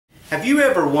Have you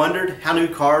ever wondered how new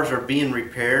cars are being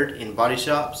repaired in body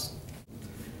shops?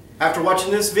 After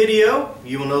watching this video,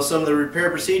 you will know some of the repair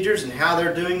procedures and how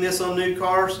they're doing this on new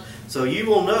cars, so you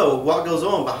will know what goes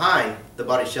on behind the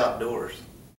body shop doors.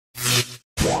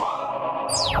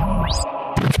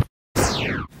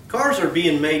 Cars are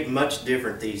being made much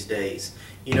different these days.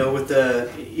 You know, with the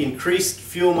increased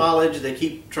fuel mileage, they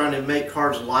keep trying to make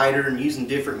cars lighter and using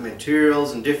different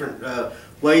materials and different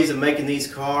ways of making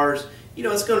these cars. You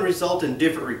know, it's going to result in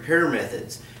different repair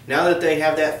methods. Now that they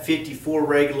have that 54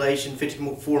 regulation,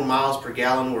 54 miles per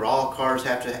gallon, where all cars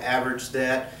have to average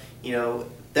that, you know,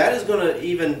 that is going to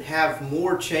even have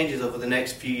more changes over the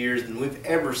next few years than we've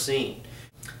ever seen.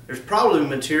 There's probably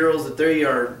materials that they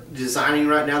are designing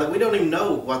right now that we don't even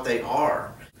know what they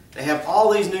are. They have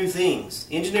all these new things.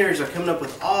 Engineers are coming up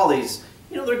with all these,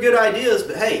 you know, they're good ideas,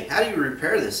 but hey, how do you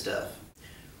repair this stuff?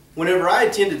 Whenever I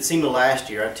attended SEMA last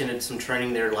year, I attended some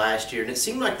training there last year, and it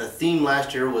seemed like the theme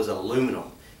last year was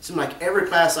aluminum. It seemed like every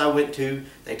class I went to,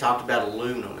 they talked about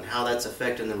aluminum and how that's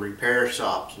affecting the repair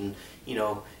shops. And you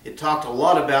know, it talked a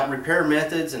lot about repair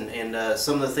methods and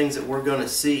some of the things that we're going to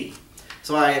see.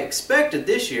 So I expected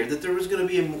this year that there was going to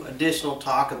be additional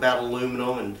talk about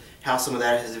aluminum and how some of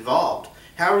that has evolved.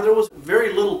 However, there was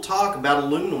very little talk about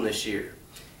aluminum this year.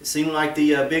 It seemed like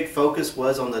the big focus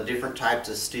was on the different types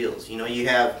of steels. You know, you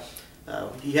have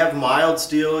mild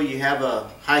steel, you have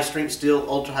a high strength steel,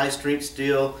 ultra high strength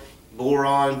steel,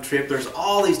 boron, trip. There's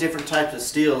all these different types of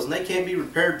steels, and they can't be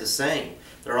repaired the same.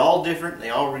 They're all different, and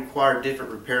they all require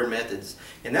different repair methods.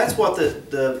 And that's what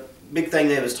the big thing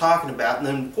they was talking about, and the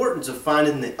importance of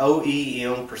finding the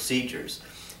OEM procedures.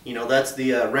 You know, that's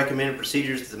the recommended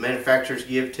procedures that the manufacturers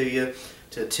give to you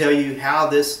to tell you how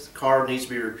this car needs to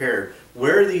be repaired,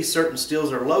 where these certain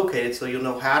steels are located so you'll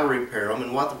know how to repair them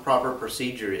and what the proper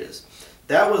procedure is.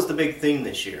 That was the big theme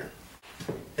this year.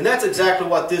 And that's exactly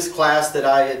what this class that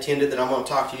I attended that I'm going to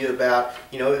talk to you about,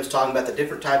 you know, it was talking about the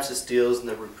different types of steels and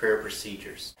the repair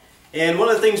procedures. And one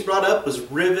of the things brought up was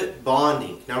rivet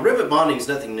bonding. Now, rivet bonding is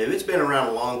nothing new. It's been around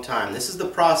a long time. This is the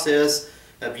process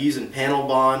of using panel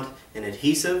bond and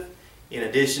adhesive in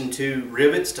addition to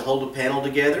rivets to hold the panel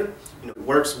together. You know, it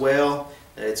works well.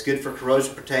 It's good for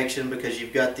corrosion protection because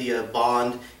you've got the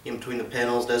bond in between the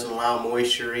panels, doesn't allow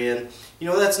moisture in. You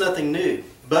know, that's nothing new.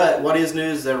 But what is new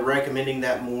is they're recommending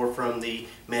that more from the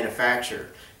manufacturer.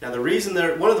 Now,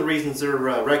 one of the reasons they're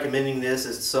recommending this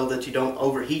is so that you don't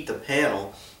overheat the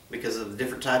panel because of the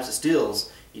different types of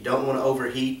steels. You don't want to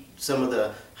overheat some of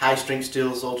the high strength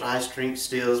steels, ultra high strength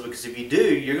steels, because if you do,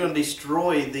 you're going to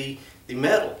destroy the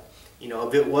metal. You know,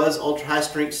 if it was ultra high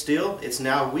strength steel, it's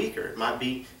now weaker. It might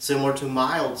be similar to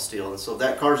mild steel, and so if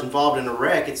that car's involved in a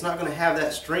wreck, it's not going to have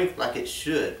that strength like it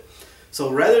should. So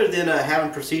rather than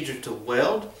having procedure to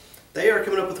weld, they are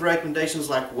coming up with recommendations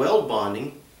like weld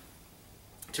bonding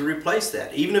to replace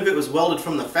that. Even if it was welded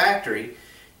from the factory,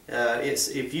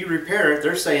 if you repair it,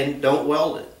 they're saying don't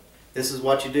weld it. This is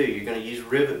what you do. You're going to use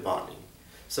rivet bonding.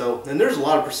 So, and there's a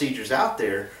lot of procedures out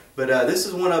there, but this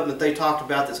is one of them that they talked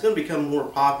about that's going to become more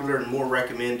popular and more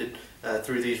recommended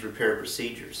through these repair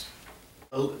procedures.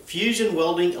 Fusion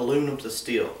welding aluminum to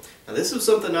steel. Now, this is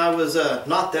something I was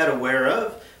not that aware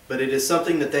of, but it is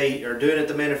something that they are doing at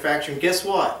the manufacturer. And guess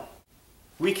what?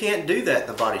 We can't do that in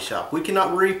the body shop. We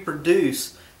cannot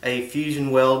reproduce a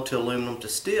fusion weld to aluminum to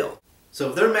steel. So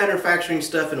if they're manufacturing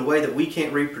stuff in a way that we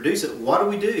can't reproduce it, what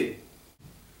do?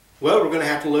 Well, we're going to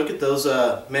have to look at those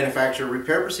manufacturer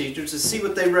repair procedures to see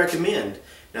what they recommend.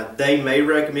 Now, they may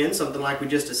recommend something like we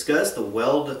just discussed, the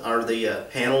weld or the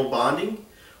panel bonding,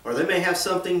 or they may have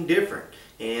something different.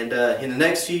 And in the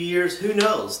next few years, who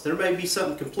knows? There may be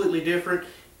something completely different.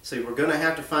 So we're going to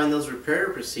have to find those repair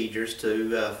procedures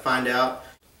to find out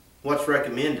what's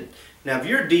recommended. Now, if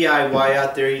you're DIY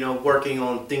out there, you know, working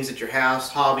on things at your house,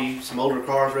 hobby, some older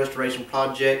cars, restoration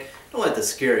project, don't let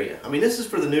this scare you. I mean, this is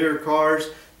for the newer cars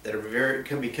that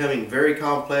are becoming very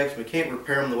complex. We can't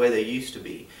repair them the way they used to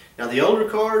be. Now, the older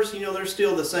cars, you know, they're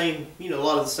still the same, you know, a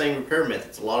lot of the same repair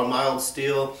methods, a lot of mild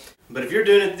steel. But if you're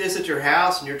doing this at your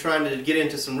house and you're trying to get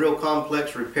into some real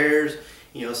complex repairs,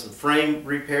 you know, some frame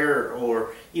repair or,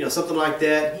 you know, something like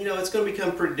that, you know, it's going to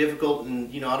become pretty difficult,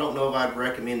 and, you know, I don't know if I'd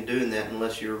recommend doing that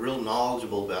unless you're real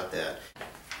knowledgeable about that.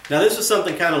 Now, this is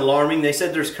something kind of alarming. They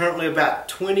said there's currently about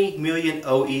 20 million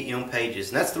OEM pages,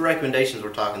 and that's the recommendations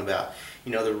we're talking about.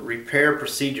 You know, the repair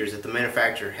procedures that the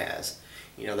manufacturer has.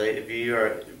 You know, if you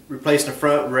are replacing a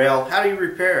front rail, how do you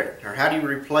repair it, or how do you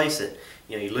replace it?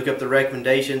 You know, you look up the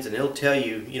recommendations, and it'll tell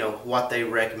you, you know, what they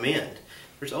recommend.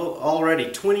 There's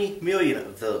already 20 million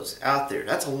of those out there.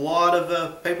 That's a lot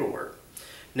of paperwork.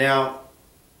 Now,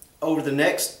 over the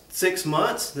next 6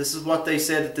 months, this is what they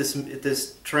said at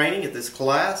this training, at this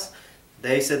class,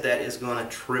 they said that is going to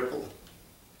triple.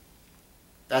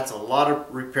 That's a lot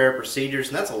of repair procedures,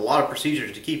 and that's a lot of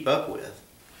procedures to keep up with.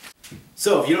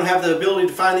 So if you don't have the ability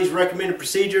to find these recommended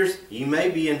procedures, you may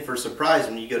be in for a surprise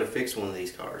when you go to fix one of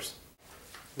these cars.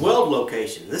 Weld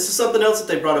location. This is something else that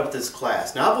they brought up at this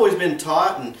class. Now I've always been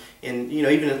taught, and you know,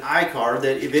 even in iCar,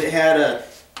 that if it had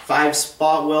 5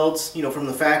 spot welds, you know, from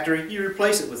the factory, you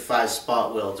replace it with 5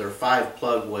 spot welds or 5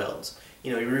 plug welds.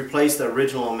 You know, you replace the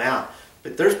original amount.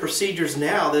 But there's procedures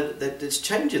now that's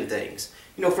changing things.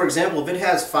 You know, for example, if it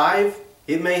has 5,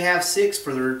 it may have 6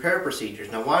 for the repair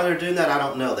procedures. Now, why they're doing that, I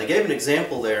don't know. They gave an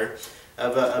example there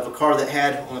of a car that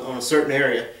had, on a certain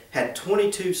area, had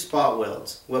 22 spot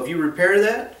welds. Well, if you repair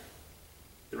that,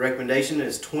 the recommendation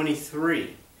is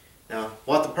 23. Now,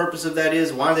 what the purpose of that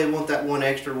is, why they want that one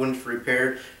extra when it's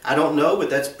repaired, I don't know, but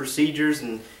that's procedures,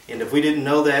 and if we didn't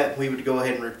know that, we would go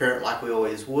ahead and repair it like we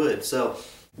always would. So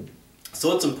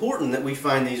it's important that we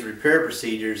find these repair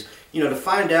procedures, you know, to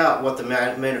find out what the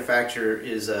manufacturer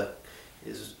is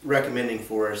recommending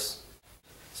for us.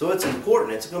 So it's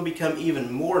important. It's going to become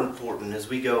even more important as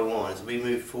we go on, as we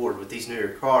move forward with these newer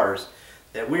cars,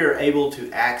 that we are able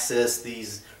to access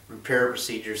these repair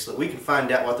procedures so that we can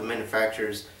find out what the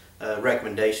manufacturer's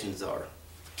recommendations are.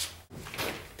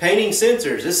 Painting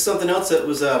sensors. This is something else that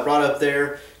was brought up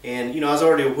there, and you know, I was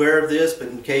already aware of this, but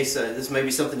in case this may be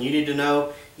something you need to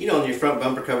know, you know, on your front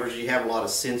bumper covers you have a lot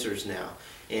of sensors now,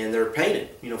 and they're painted,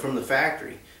 you know, from the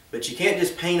factory. But you can't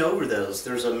just paint over those.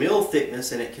 There's a mil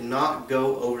thickness, and it cannot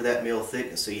go over that mil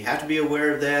thickness. So you have to be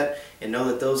aware of that and know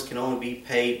that those can only be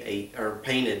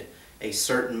painted a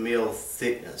certain mil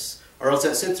thickness, or else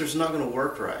that sensor's not going to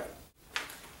work right.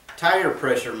 Tire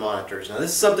pressure monitors. Now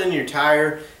this is something in your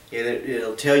tire.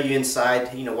 It'll tell you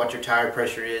inside, you know, what your tire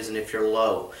pressure is and if you're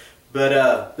low.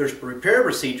 But there's repair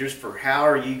procedures for how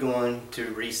are you going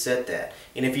to reset that.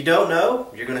 And if you don't know,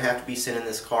 you're going to have to be sending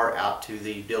this car out to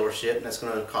the dealership, and that's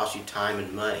going to cost you time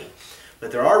and money.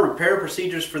 But there are repair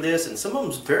procedures for this, and some of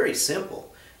them is very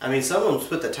simple. I mean, some of them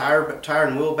put the tire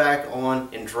and wheel back on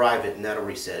and drive it, and that'll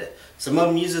reset it. Some of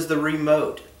them uses the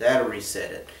remote, that'll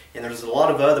reset it. And there's a lot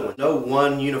of other ones. No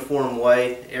one uniform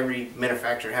way. Every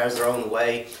manufacturer has their own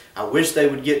way. I wish they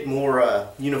would get more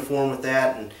uniform with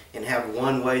that and have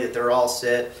one way that they're all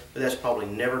set, but that's probably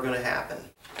never going to happen.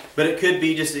 But it could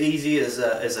be just as easy as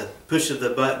a push of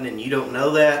the button, and you don't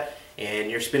know that, and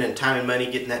you're spending time and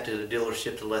money getting that to the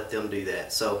dealership to let them do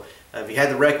that. So if you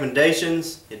had the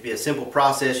recommendations, it'd be a simple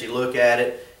process. You look at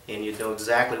it and you'd know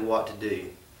exactly what to do.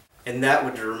 And that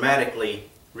would dramatically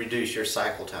reduce your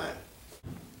cycle time.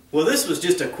 Well, this was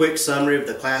just a quick summary of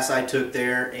the class I took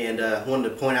there, and wanted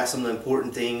to point out some of the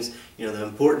important things, you know, the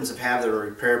importance of having the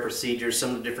repair procedures, some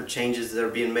of the different changes that are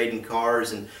being made in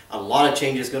cars, and a lot of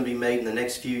changes going to be made in the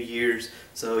next few years.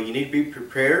 So you need to be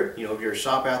prepared. You know, if you're a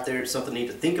shop out there, it's something you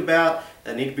need to think about,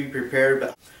 need to be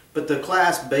prepared. But the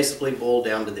class basically boiled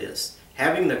down to this: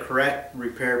 having the correct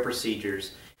repair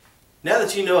procedures. Now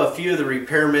that you know a few of the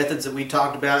repair methods that we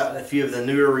talked about, a few of the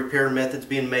newer repair methods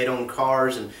being made on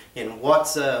cars, and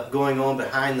what's going on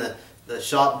behind the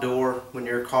shop door when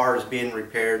your car is being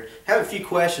repaired, I have a few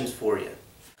questions for you.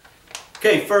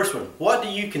 Okay, first one. What do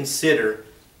you consider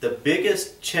the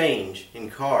biggest change in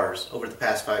cars over the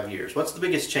past 5 years? What's the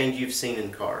biggest change you've seen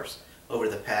in cars over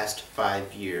the past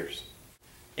 5 years?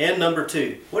 And number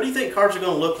 2, what do you think cars are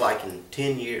going to look like in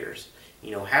 10 years? You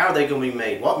know, how are they going to be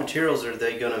made? What materials are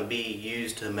they going to be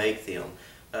used to make them?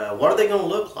 What are they going to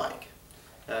look like?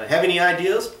 Have any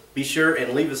ideas? Be sure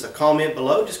and leave us a comment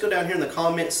below. Just go down here in the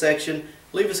comment section,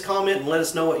 leave us a comment and let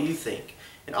us know what you think.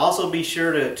 And also be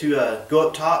sure to go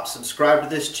up top, subscribe to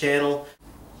this channel.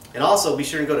 And also be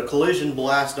sure and go to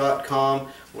collisionblast.com,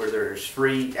 where there's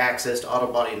free access to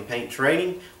auto body and paint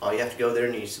training. All you have to go there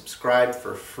and you subscribe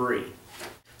for free.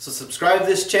 So subscribe to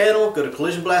this channel, go to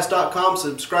collisionblast.com,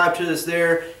 subscribe to us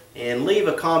there, and leave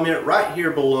a comment right here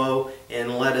below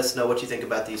and let us know what you think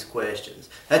about these questions.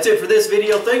 That's it for this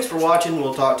video. Thanks for watching.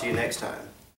 We'll talk to you next time.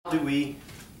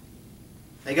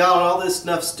 They got all this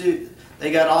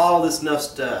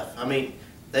stuff. I mean,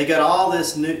 they got all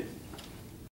this new